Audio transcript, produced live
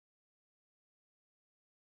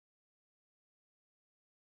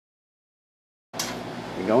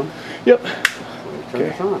going? Yep. Turn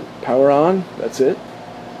this on. Power on. That's it.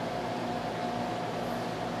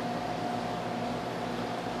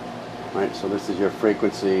 Right, so this is your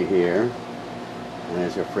frequency here, and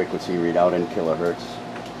there's your frequency readout in kilohertz,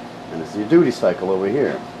 and this is your duty cycle over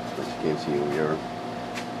here, which gives you your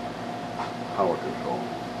power control.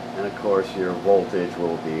 And of course your voltage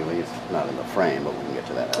will be, well, it's not in the frame, but we can get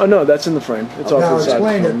to that. Oh no, that's in the frame. It's off Now the side.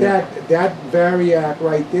 explain that variac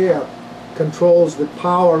right there controls the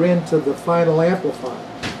power into the final amplifier.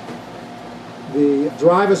 The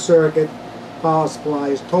driver circuit power supply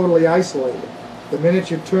is totally isolated. The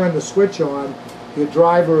minute you turn the switch on, your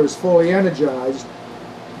driver is fully energized,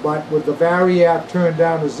 but with the variac turned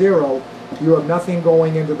down to 0, you have nothing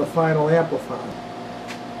going into the final amplifier.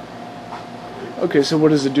 Okay, so what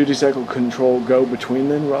does the duty cycle control go between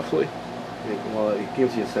then, roughly? Well, it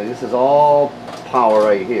gives you, so this is all power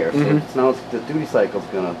right here. So now the duty cycle is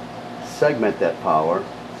going to segment that power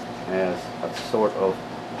as a sort of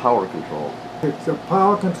power control. It's a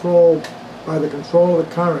power control by the control of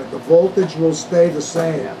the current. The voltage will stay the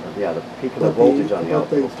same. Yeah, the peak of the voltage on the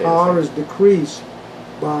output will But stay the power the is same. decreased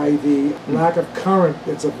by the lack of current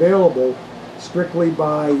that's available strictly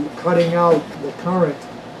by cutting out the current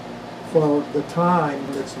for the time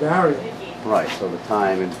that's variable. Right, so the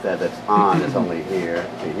time that's on is only here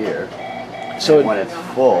to here. So And when it's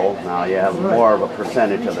full, now you have more of a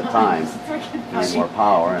percentage of the time, and more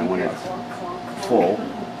power, and when it's full,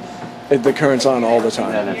 the current's on all the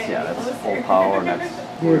time. then it's, that's full power, and that's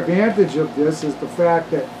The where, advantage of this is the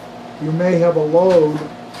fact that you may have a load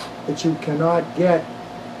that you cannot get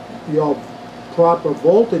your proper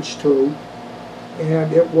voltage to,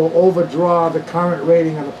 and it will overdraw the current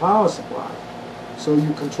rating of the power supply. So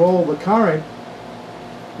you control the current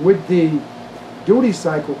with the duty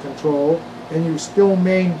cycle control, and you still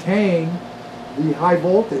maintain the high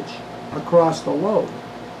voltage across the load,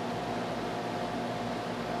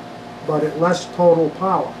 but at less total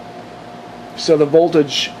power. So the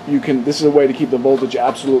voltage, this is a way to keep the voltage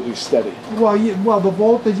absolutely steady. Well, the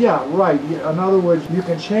voltage, yeah, right. In other words, you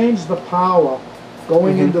can change the power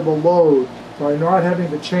going into the load by not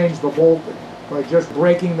having to change the voltage, by just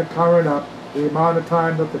breaking the current up the amount of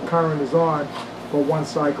time that the current is on for one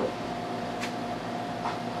cycle.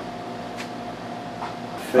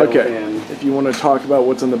 fill Okay, in, if you want to talk about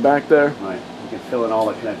what's in the back there. right, you can fill in all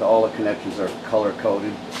the connections. All the connections are color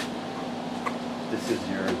coded. This is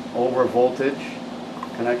your over voltage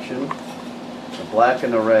connection. The black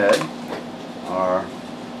and the red are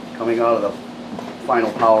coming out of the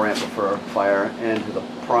final power amplifier into the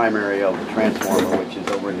primary of the transformer, which is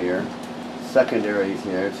over here. Secondary is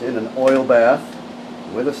here. It's in an oil bath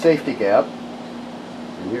with a safety gap.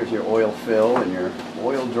 And here's your oil fill, and your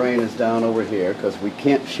oil drain is down over here because we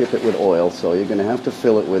can't ship it with oil, so you're going to have to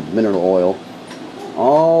fill it with mineral oil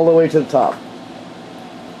all the way to the top.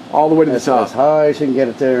 All the way to the top. As high as you can get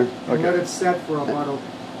it there. And let it set for about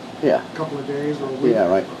a couple of days or a week. Yeah,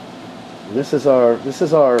 right. And this is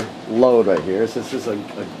our load right here. This is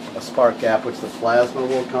a spark gap which the plasma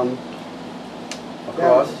will come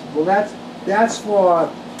across. Well, that's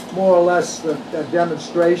for more or less a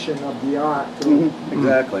demonstration of the arc.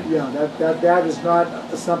 Exactly. Yeah, that is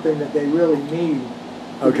not something that they really need,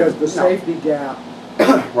 because the safety gap.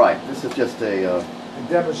 Right. This is just a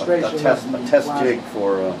demonstration a test jig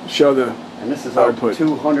for show the and this is our output.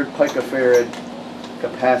 200 picofarad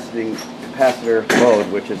capacitor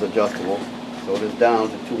load, which is adjustable, so it is down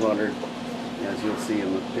to 200, as you'll see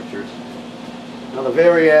in the pictures. Now the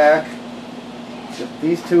variac,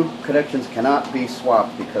 these two connections cannot be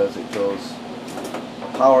swapped because it goes,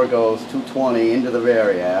 power goes 220 into the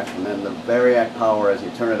variac, and then the variac power, as you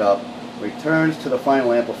turn it up, returns to the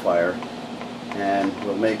final amplifier and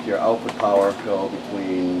will make your output power go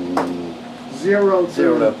between 0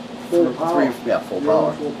 to full 3, power. full 0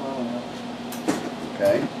 power. to full power.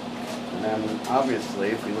 Okay, and then obviously,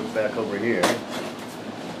 if we look back over here,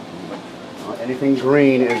 anything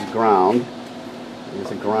green is ground.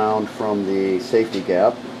 There's a ground from the safety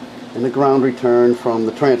gap, and the ground return from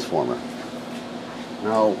the transformer.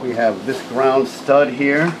 Now we have this ground stud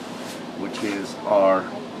here, which is our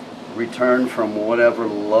return from whatever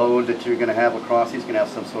load that you're going to have across. He's going to have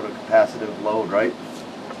some sort of capacitive load, right?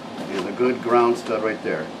 There's a good ground stud right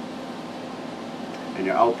there. And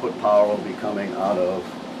your output power will be coming out of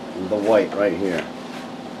the white right here.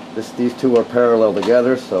 These two are parallel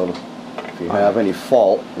together, so if you have any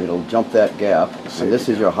fault, it'll jump that gap. And this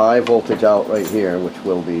is your high voltage out right here, which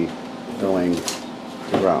will be going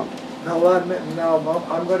to ground. Now,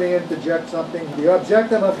 I'm going to interject something. The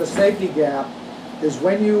objective of the safety gap is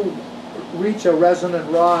when you reach a resonant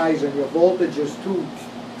rise and your voltage is too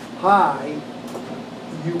high,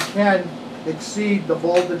 you can exceed the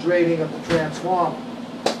voltage rating of the transformer.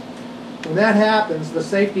 When that happens, the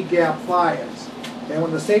safety gap fires. And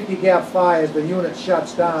when the safety gap fires, the unit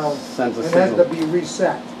shuts down Sends a and has to signal be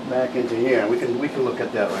reset. back into here. We can look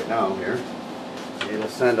at that right now here. It'll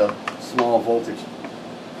send a small voltage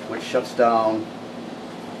which shuts down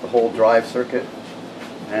the whole drive circuit.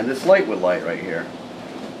 And this light would light right here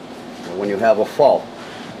when you have a fault.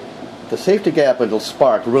 The safety gap, it'll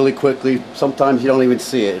spark really quickly. Sometimes you don't even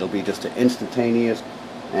see it. It'll be just instantaneous.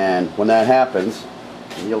 And when that happens,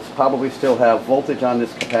 you'll probably still have voltage on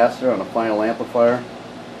this capacitor on a final amplifier.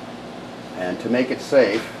 And to make it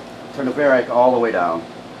safe, turn the variac all the way down.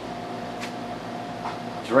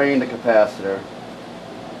 Drain the capacitor.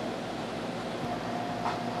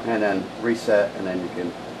 And then reset, and then you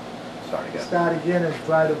can start again. Start again and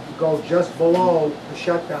try to go just below the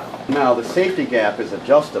shutdown. Now the safety gap is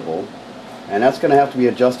adjustable, and that's going to have to be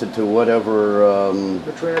adjusted to whatever.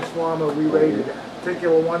 The transformer we rated at.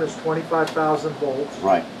 Particular one is 25,000 volts.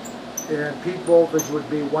 Right. And peak voltage would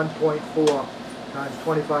be 1.4 times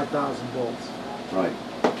 25,000 volts. Right.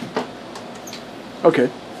 Okay.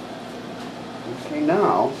 Okay.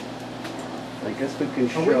 Now, I guess we can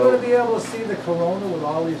show. Are we going to be able to see the corona with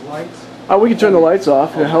all these lights? We can turn the lights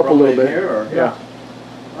off to help a little bit. Here, or? Yeah.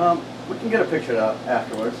 We can get a picture of that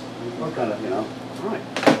afterwards. We'll kind of, you know. All right.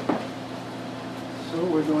 So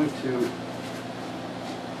we're going to.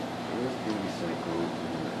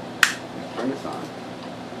 Turn this on.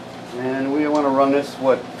 And we want to run this,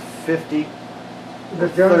 what, 50? To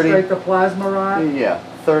demonstrate the plasma rod? Yeah,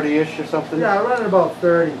 30-ish or something? Yeah, I run at about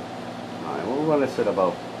 30. All right, we'll run this at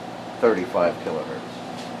about 35 kilohertz.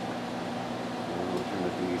 And we'll turn the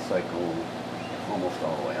duty cycle almost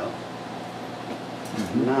all the way up.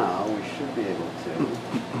 Now we should be able to.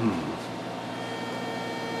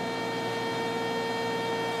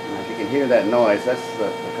 And if you can hear that noise, that's the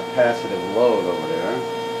capacitive load over there.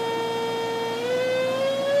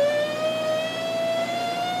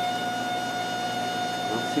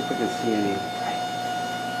 Let's see if we can see any.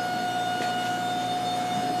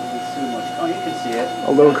 Doesn't see much. Oh, you can see it. A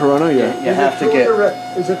little corona, yeah. You have to get.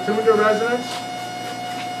 Is it tuned to resonance?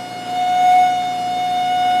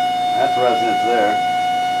 That's resonance there. I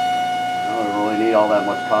don't really need all that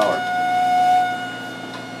much power.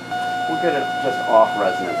 We'll get it just off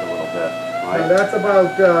resonance a little bit, right? Now that's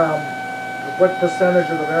about what percentage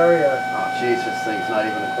of the area? Oh, geez, this thing's not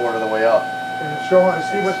even a quarter of the way up. And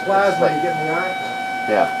see what plasma you get in the eye.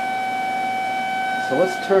 Yeah. So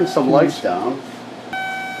let's turn some lights down.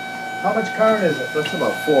 How much current is it? That's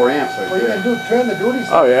about 4 amps right Well, you there. can turn the duty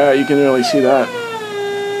cycle. Oh yeah, you can really see that.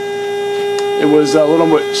 It was a little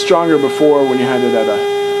bit stronger before when you had it at a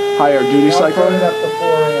higher duty I'll cycle. turn it up to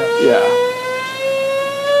 4 amps. Yeah.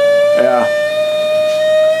 Yeah.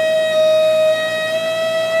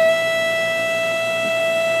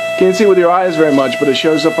 Can't see with your eyes very much, but it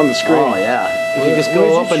shows up on the screen. Oh yeah. If you just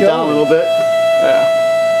go up and down a little bit. Yeah.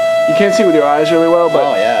 You can't see with your eyes really well, but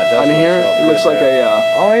Oh yeah, it does on look here so it looks good like there. a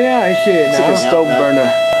Oh yeah, I see it it's like a now. stove Yeah. burner.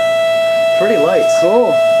 Pretty lights.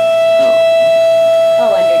 Cool.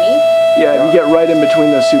 Oh, underneath? Yeah, if you get right in between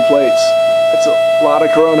those two plates, it's a lot of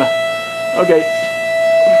corona. Okay.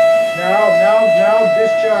 Now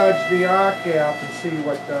discharge the arc gap and see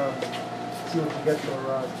what you get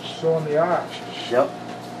for showing the arc. Yep.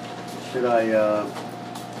 Should I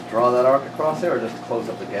draw that arc across there, or just close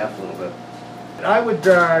up the gap a little bit? I would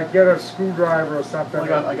get a screwdriver or something.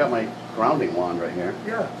 I got my grounding wand right here.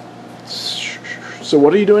 Yeah. So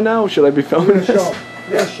what are you doing now? Should I be filming You're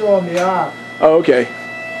this? showing the arc. Oh, okay.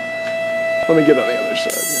 Let me get on the other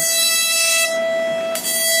side.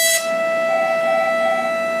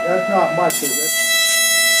 That's not much, is it?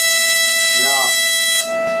 No.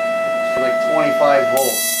 It's like 25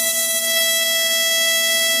 volts.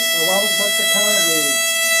 Well, what's the current reading?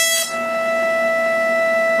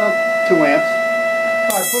 About 2 amps.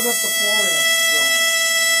 Oh, I put up the 4 amps.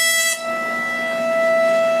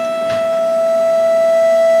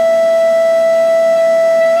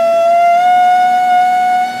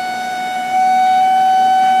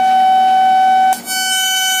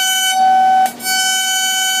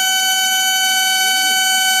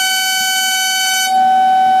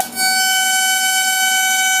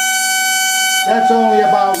 That's only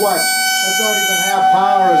about what? That's not even half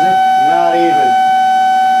power, is it? Not even.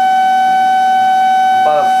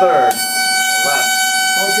 About a third. Less.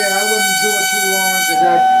 Okay, I wouldn't do it too long because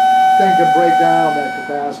that thing can break down that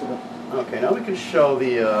capacitor. Okay, now we can show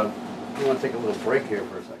the. We want to take a little break here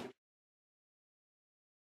for a second.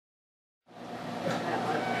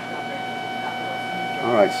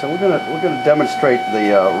 All right, so we're gonna demonstrate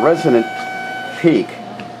the resonant peak.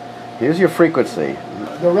 Here's your frequency.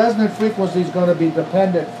 the resonant frequency is going to be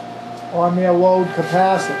dependent on their load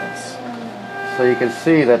capacitance. So you can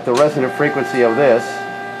see that the resonant frequency of this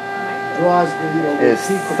Draws the is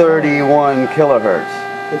peak of 31 kilohertz.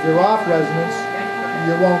 current. If you're off resonance,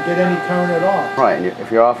 you won't get any current at all. Right, and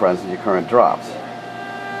if you're off resonance, your current drops.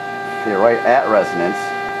 If you're right at resonance,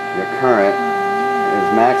 your current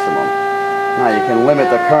is maximum. Now you can limit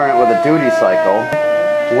the current with a duty cycle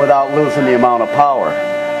without losing the amount of power.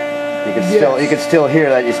 You can still hear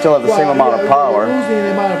that you still have the same amount of power. You're losing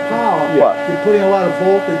the amount of power. What? You're putting a lot of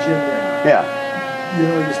voltage in there. Yeah. You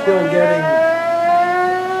know, you're still getting.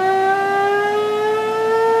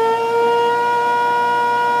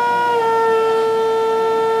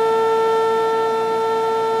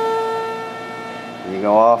 You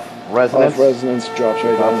go off resonance. Off resonance drops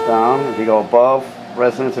right Drops down. down. If you go above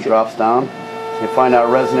resonance, it drops down. You find out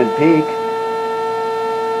resonant peak,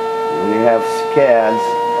 and you have scads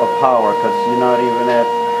of power because you're not even at a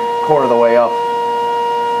quarter of the way up.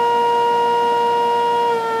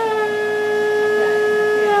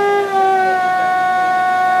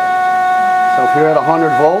 So if you're at 100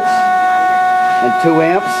 volts and 2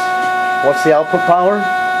 amps, what's the output power?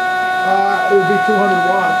 It would be 200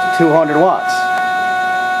 watts. 200 watts.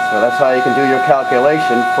 So that's how you can do your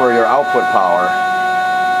calculation for your output power.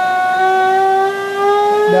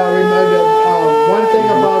 Now remember, one thing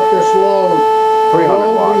about this load, the 300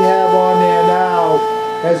 load watts. we have on there now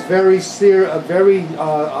has a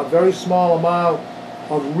very small amount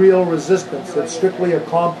of real resistance. It's strictly a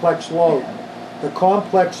complex load. The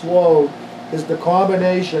complex load is the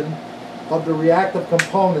combination of the reactive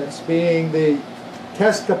components, being the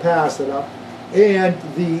test capacitor and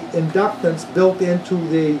the inductance built into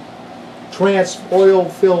the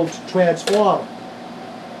oil-filled transformer.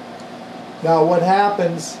 Now what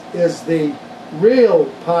happens is the real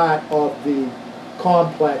part of the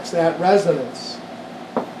complex at resonance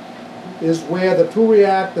is where the two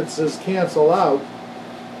reactances cancel out,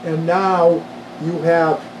 and now you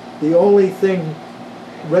have the only thing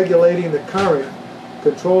regulating the current,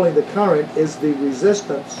 controlling the current, is the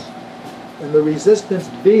resistance, and the resistance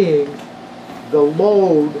being the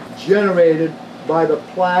load generated by the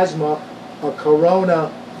plasma or corona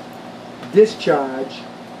discharge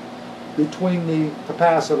between the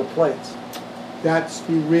capacitor plates. That's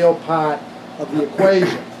the real part of the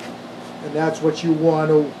equation, and that's what you want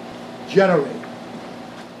to generate.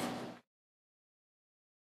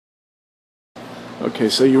 Okay,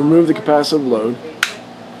 so you remove the capacitive load.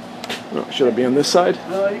 Oh, should I be on this side?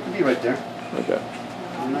 No, you can be right there. Okay.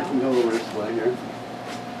 And I can go over this way here.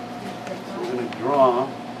 So we're going to draw.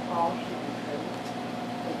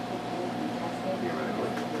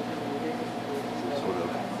 Sort of.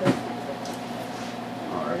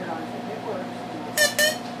 All right.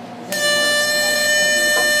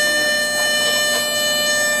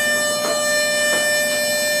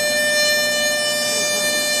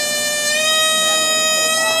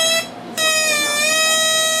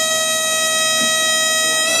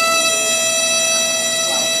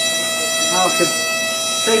 Now,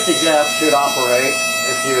 safety gap should operate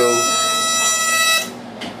if you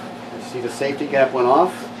see the safety gap went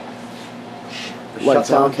off. The Lights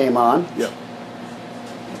shutdown on. came on. Yep.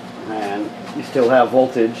 And you still have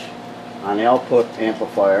voltage on the output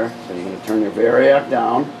amplifier, so you're going to turn your variac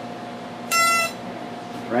down,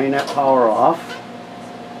 drain that power off,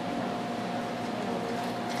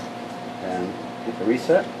 and hit the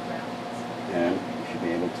reset, and you should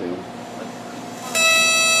be able to.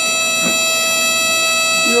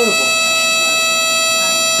 Beautiful.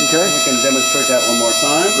 Okay. You can demonstrate that one more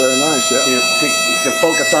time. Very nice, yeah. You can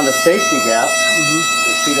focus on the safety gap. You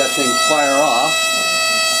see that thing fire off.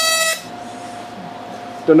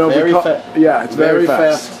 Don't know Very if we fast. Yeah, it's very, Very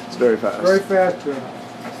fast. fast. It's very fast. Very fast, Jim.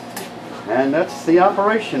 And that's the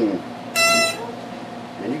operation.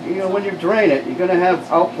 And you know, when you drain it, you're going to have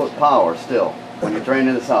output power still when you're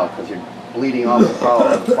draining this out, because you're bleeding off the power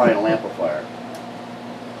of the final amplifier.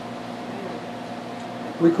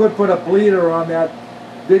 We could put a bleeder on that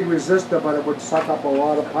big resistor, but it would suck up a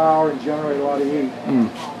lot of power and generate a lot of heat.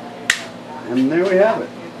 And there we have it.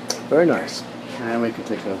 Very nice. And we can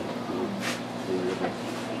take a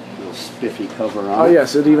little spiffy cover on Oh it.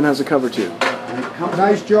 yes, it even has a cover too. And it comes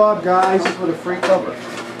Nice job, guys. with a free cover.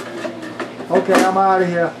 Okay, I'm out of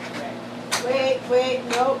here. Wait,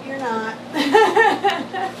 nope, you're not.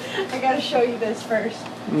 I gotta show you this first.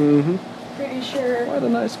 Mm-hmm. Pretty sure. What a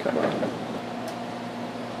nice cover.